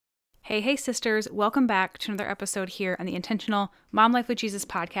Hey, sisters. Welcome back to another episode here on the Intentional Mom Life with Jesus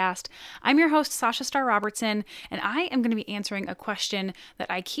podcast. I'm your host, Sasha Starr Robertson, and I am going to be answering a question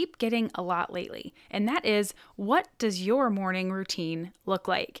that I keep getting a lot lately, and that is, what does your morning routine look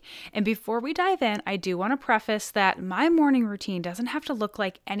like? And before we dive in, I do want to preface that my morning routine doesn't have to look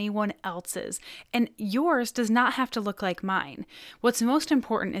like anyone else's, and yours does not have to look like mine. What's most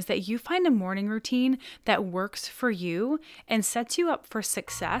important is that you find a morning routine that works for you and sets you up for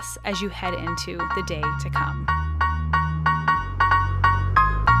success as you head into the day to come.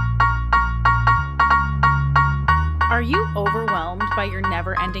 Are you overwhelmed by your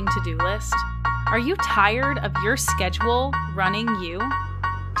never-ending to-do list? Are you tired of your schedule running you?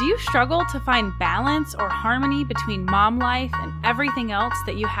 Do you struggle to find balance or harmony between mom life and everything else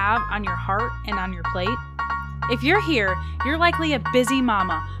that you have on your heart and on your plate? If you're here, you're likely a busy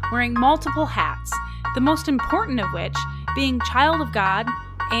mama wearing multiple hats, the most important of which being child of God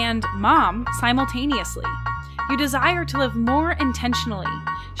and mom simultaneously. You desire to live more intentionally,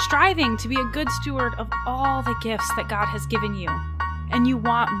 striving to be a good steward of all the gifts that God has given you, and you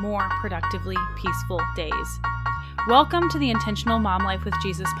want more productively peaceful days. Welcome to the Intentional Mom Life with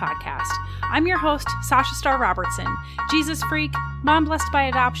Jesus podcast. I'm your host, Sasha Starr Robertson, Jesus freak, mom blessed by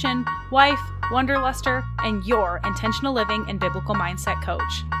adoption, wife, wanderluster, and your intentional living and biblical mindset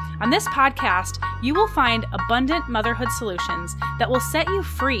coach. On this podcast, you will find abundant motherhood solutions that will set you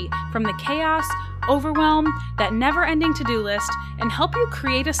free from the chaos, overwhelm, that never-ending to-do list, and help you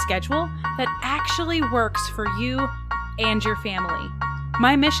create a schedule that actually works for you and your family.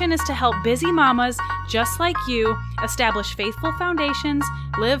 My mission is to help busy mamas just like you establish faithful foundations,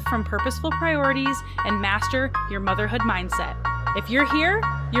 live from purposeful priorities, and master your motherhood mindset. If you're here,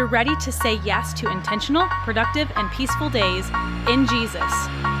 you're ready to say yes to intentional, productive, and peaceful days in Jesus.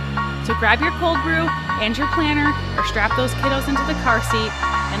 So grab your cold brew and your planner, or strap those kiddos into the car seat,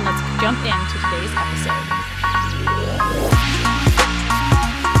 and let's jump into today's episode.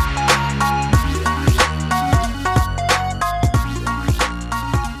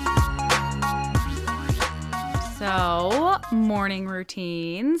 So, morning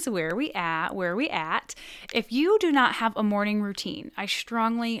routines, where we at? If you do not have a morning routine, I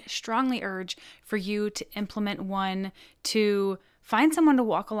strongly urge for you to implement one, to find someone to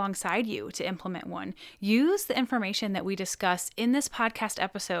walk alongside you to implement one. Use the information that we discuss in this podcast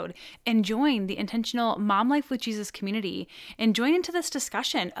episode and join the Intentional Mom Life with Jesus community and join into this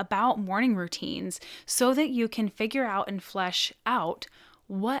discussion about morning routines so that you can figure out and flesh out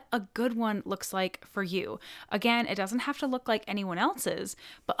what a good one looks like for you. Again, it doesn't have to look like anyone else's,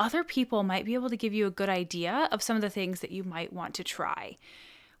 but other people might be able to give you a good idea of some of the things that you might want to try.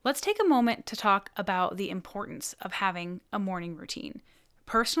 Let's take a moment to talk about the importance of having a morning routine.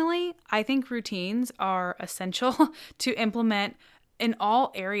 Personally, I think routines are essential to implement in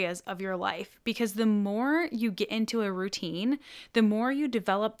all areas of your life, because the more you get into a routine, the more you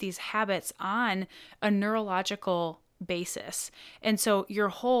develop these habits on a neurological basis. And so your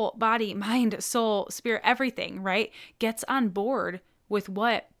whole body, mind, soul, spirit, everything, right, gets on board with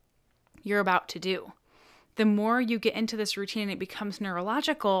what you're about to do. The more you get into this routine and it becomes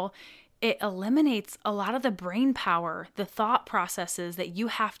neurological, it eliminates a lot of the brain power, the thought processes that you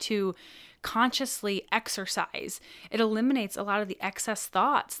have to consciously exercise. It eliminates a lot of the excess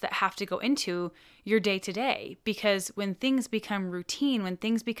thoughts that have to go into your day-to-day, because when things become routine, when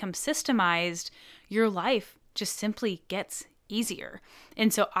things become systemized, your life just simply gets easier.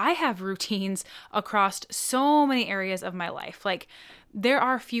 And so I have routines across so many areas of my life. Like, there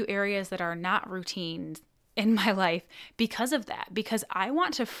are a few areas that are not routines in my life because of that, because I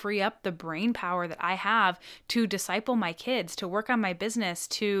want to free up the brain power that I have to disciple my kids, to work on my business,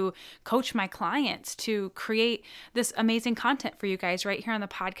 to coach my clients, to create this amazing content for you guys right here on the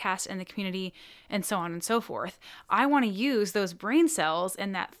podcast and the community, and so on and so forth. I want to use those brain cells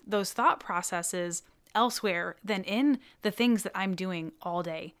and those thought processes elsewhere than in the things that I'm doing all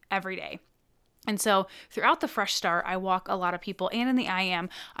day, every day. And so throughout the Fresh Start, I walk a lot of people, and in the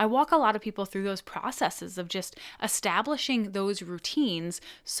I walk a lot of people through those processes of just establishing those routines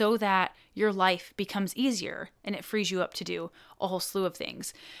so that your life becomes easier and it frees you up to do a whole slew of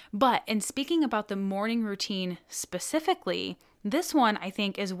things. But in speaking about the morning routine specifically, this one, I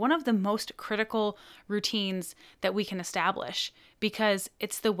think, is one of the most critical routines that we can establish, because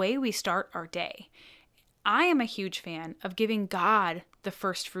it's the way we start our day. I am a huge fan of giving God the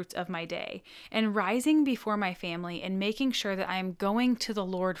first fruits of my day and rising before my family and making sure that I am going to the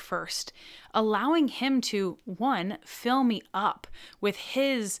Lord first, allowing Him to, one, fill me up with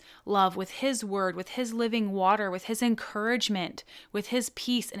His love, with His word, with His living water, with His encouragement, with His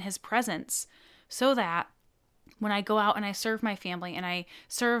peace and His presence, so that when I go out and I serve my family and I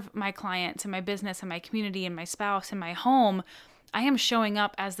serve my clients and my business and my community and my spouse and my home, I am showing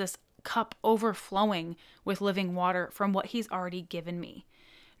up as this cup overflowing with living water from what He's already given me.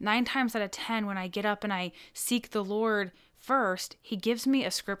 9 times out of 10, when I get up and I seek the Lord first, He gives me a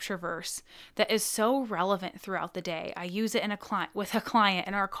scripture verse that is so relevant throughout the day. I use it with a client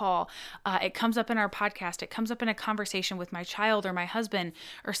in our call. It comes up in our podcast. It comes up in a conversation with my child or my husband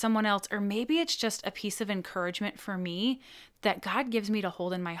or someone else. Or maybe it's just a piece of encouragement for me that God gives me to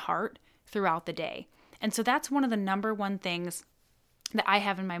hold in my heart throughout the day. And so that's one of the number one things that I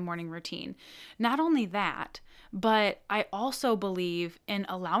have in my morning routine. Not only that, but I also believe in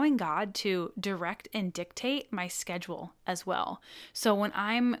allowing God to direct and dictate my schedule as well. So when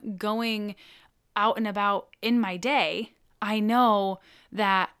I'm going out and about in my day, I know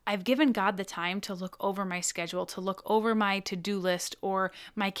that I've given God the time to look over my schedule, to look over my to-do list or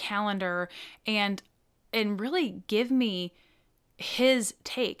my calendar and really give me His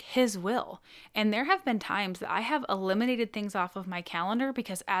take, His will. And there have been times that I have eliminated things off of my calendar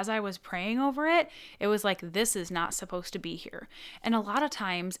because as I was praying over it, it was like, this is not supposed to be here. And a lot of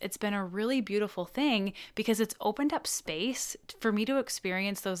times it's been a really beautiful thing because it's opened up space for me to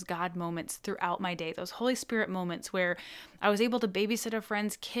experience those God moments throughout my day, those Holy Spirit moments where I was able to babysit a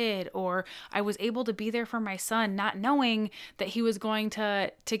friend's kid, or I was able to be there for my son, not knowing that he was going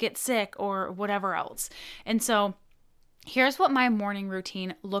to get sick or whatever else. And so here's what my morning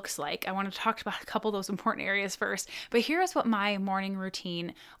routine looks like. I want to talk about a couple of those important areas first, but here's what my morning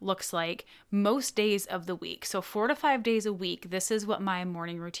routine looks like most days of the week. So 4 to 5 days a week, this is what my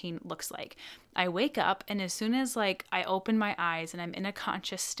morning routine looks like. I wake up, and as soon as I open my eyes and I'm in a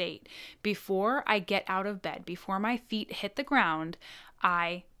conscious state, before I get out of bed, before my feet hit the ground,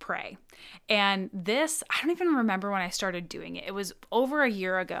 I pray. And this, I don't even remember when I started doing it. It was over a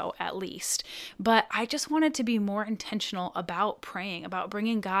year ago at least, but I just wanted to be more intentional about praying, about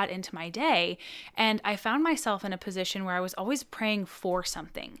bringing God into my day. And I found myself in a position where I was always praying for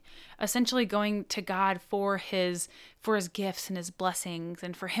something, essentially going to God for his gifts and His blessings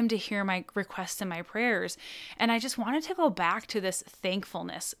and for Him to hear my requests and my prayers. And I just wanted to go back to this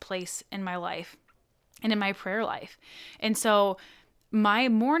thankfulness place in my life and in my prayer life. And so my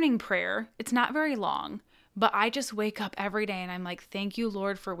morning prayer, it's not very long, but I just wake up every day and I'm like, thank you,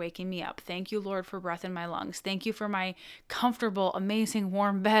 Lord, for waking me up. Thank you, Lord, for breath in my lungs. Thank you for my comfortable, amazing,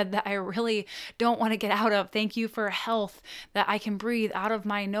 warm bed that I really don't want to get out of. Thank you for health that I can breathe out of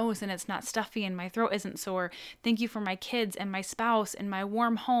my nose and it's not stuffy and my throat isn't sore. Thank you for my kids and my spouse and my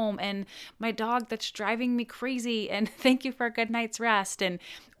warm home and my dog that's driving me crazy. And thank you for a good night's rest and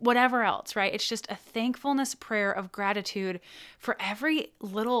whatever else, right? It's just a thankfulness prayer of gratitude for every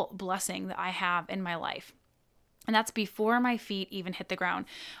little blessing that I have in my life. And that's before my feet even hit the ground.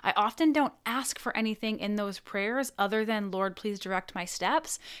 I often don't ask for anything in those prayers other than, Lord, please direct my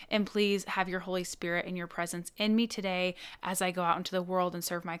steps and please have your Holy Spirit and your presence in me today as I go out into the world and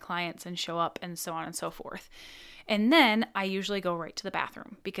serve my clients and show up and so on and so forth. And then I usually go right to the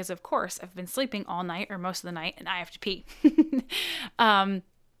bathroom because, of course, I've been sleeping all night or most of the night and I have to pee.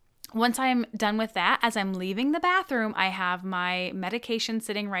 Once I'm done with that, as I'm leaving the bathroom, I have my medication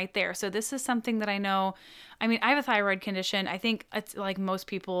sitting right there. So this is something that I know, I have a thyroid condition. I think it's like most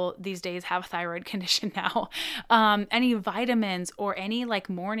people these days have a thyroid condition now. Any vitamins or any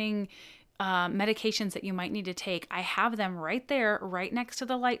morning medications that you might need to take, I have them right there, right next to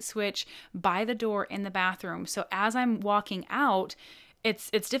the light switch by the door in the bathroom. So as I'm walking out,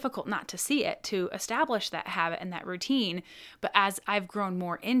 it's difficult not to see it, to establish that habit and that routine. But as I've grown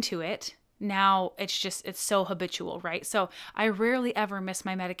more into it, now it's so habitual, right? So I rarely ever miss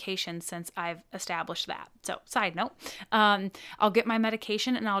my medication since I've established that. So side note, I'll get my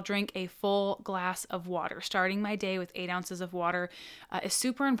medication and I'll drink a full glass of water. Starting my day with 8 ounces of water is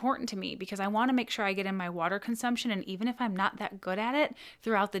super important to me because I want to make sure I get in my water consumption. And even if I'm not that good at it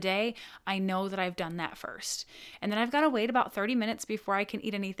throughout the day, I know that I've done that first. And then I've got to wait about 30 minutes before I can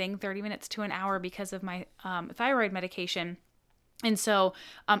eat anything, 30 minutes to an hour because of my thyroid medication. And so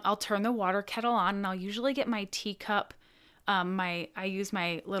I'll turn the water kettle on and I'll usually get my teacup. I use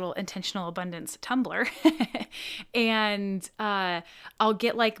my little Intentional Abundance tumbler and I'll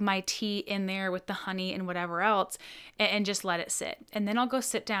get my tea in there with the honey and whatever else and just let it sit. And then I'll go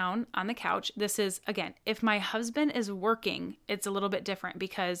sit down on the couch. This is, again, if my husband is working, it's a little bit different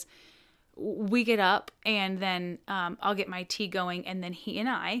because we get up and then I'll get my tea going and then he and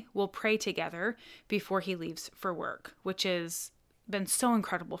I will pray together before he leaves for work, which is been so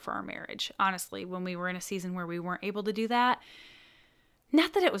incredible for our marriage. Honestly, when we were in a season where we weren't able to do that,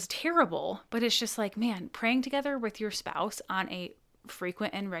 not that it was terrible, but it's just man, praying together with your spouse on a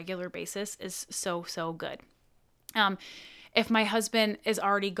frequent and regular basis is so, so good. If my husband is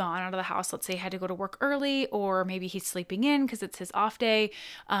already gone out of the house, let's say he had to go to work early, or maybe he's sleeping in because it's his off day,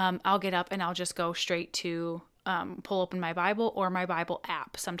 I'll get up and I'll just go straight to pull open my Bible or my Bible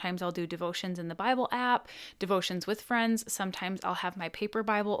app. Sometimes I'll do devotions in the Bible app, devotions with friends. Sometimes I'll have my paper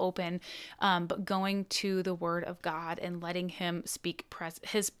Bible open, but going to the Word of God and letting Him speak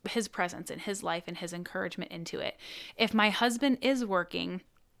His presence and His life and His encouragement into it. If my husband is working,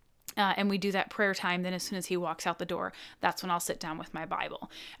 and we do that prayer time, then as soon as he walks out the door, that's when I'll sit down with my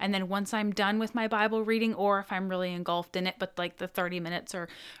Bible. And then once I'm done with my Bible reading, or if I'm really engulfed in it, but like the 30 minutes or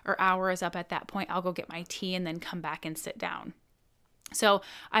hour is up at that point, I'll go get my tea and then come back and sit down. So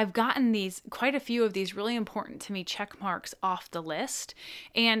I've gotten quite a few of these really important to me check marks off the list.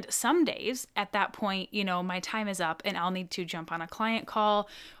 And some days at that point, my time is up and I'll need to jump on a client call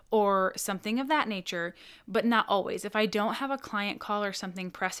or something of that nature, but not always. If I don't have a client call or something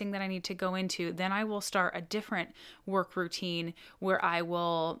pressing that I need to go into, then I will start a different work routine where I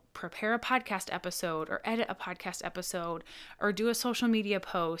will prepare a podcast episode or edit a podcast episode or do a social media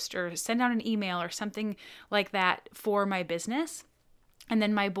post or send out an email or something like that for my business. And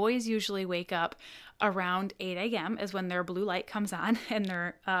then my boys usually wake up around 8 a.m. is when their blue light comes on and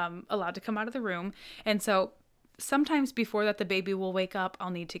they're allowed to come out of the room. And so sometimes before that, the baby will wake up, I'll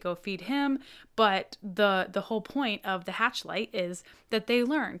need to go feed him. But the whole point of the hatch light is that they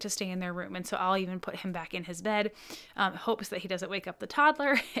learn to stay in their room. And so I'll even put him back in his bed, hopes that he doesn't wake up the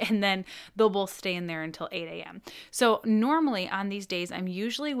toddler, and then they'll both stay in there until 8 a.m. So normally on these days, I'm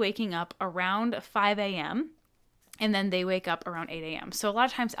usually waking up around 5 a.m., and then they wake up around 8 a.m. So a lot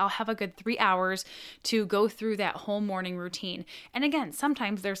of times I'll have a good 3 hours to go through that whole morning routine. And again,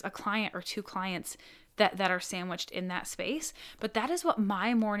 sometimes there's a client or two clients that are sandwiched in that space, but that is what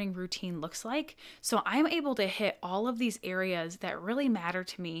my morning routine looks like. So I'm able to hit all of these areas that really matter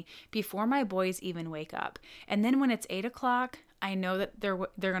to me before my boys even wake up. And then when it's 8 o'clock, I know that they're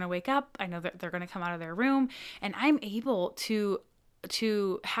going to wake up. I know that they're going to come out of their room, and I'm able to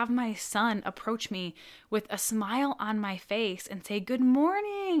have my son approach me with a smile on my face and say, "Good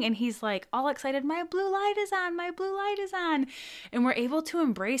morning." And he's like all excited, "My blue light is on, my blue light is on." And we're able to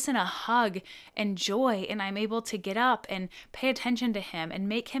embrace in a hug and joy. And I'm able to get up and pay attention to him and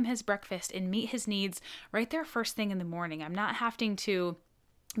make him his breakfast and meet his needs right there first thing in the morning. I'm not having to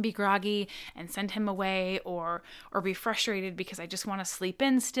be groggy and send him away or be frustrated because I just want to sleep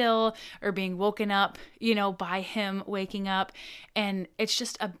in still, or being woken up, by him waking up. And it's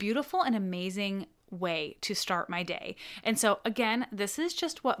just a beautiful and amazing way to start my day. And so again, this is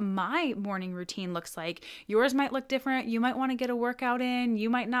just what my morning routine looks like. Yours might look different. You might want to get a workout in. You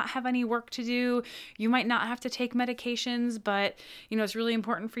might not have any work to do. You might not have to take medications, but it's really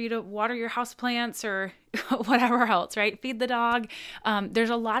important for you to water your houseplants or whatever else, right? Feed the dog. There's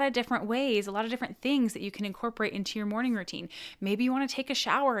a lot of different ways, a lot of different things that you can incorporate into your morning routine. Maybe you want to take a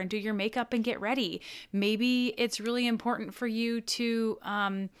shower and do your makeup and get ready. Maybe it's really important for you to,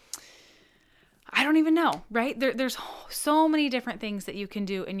 I don't even know, right? There's so many different things that you can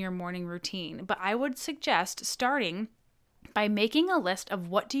do in your morning routine, but I would suggest starting by making a list of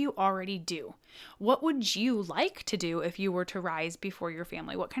what do you already do? What would you like to do if you were to rise before your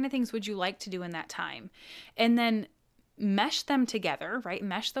family? What kind of things would you like to do in that time? And then mesh them together, right?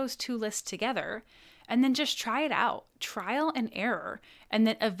 Mesh those two lists together, and then just try it out. Trial and error, and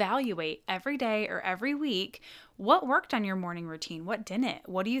then evaluate every day or every week what worked on your morning routine, what didn't,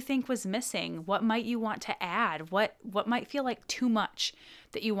 what do you think was missing, what might you want to add, what might feel like too much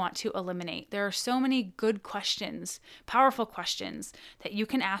that you want to eliminate. There are so many good questions, powerful questions that you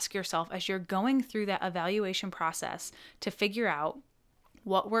can ask yourself as you're going through that evaluation process to figure out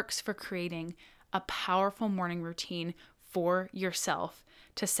what works for creating a powerful morning routine for yourself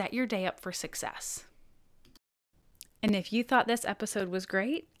to set your day up for success. And if you thought this episode was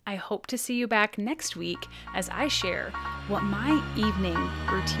great, I hope to see you back next week as I share what my evening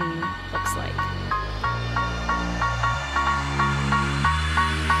routine looks like.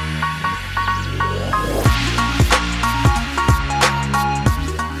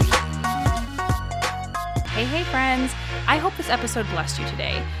 Hey friends, I hope this episode blessed you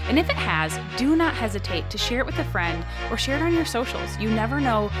today. And if it has, do not hesitate to share it with a friend or share it on your socials. You never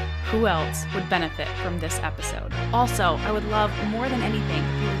know who else would benefit from this episode. Also, I would love more than anything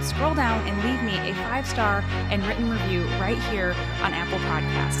if you would scroll down and leave me a 5-star and written review right here on Apple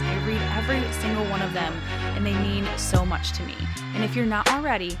Podcasts. I read every single one of them, and they mean so much to me. And if you're not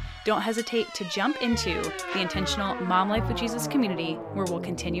already, don't hesitate to jump into the Intentional Mom Life with Jesus community, where we'll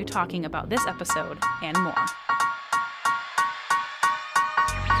continue talking about this episode and more.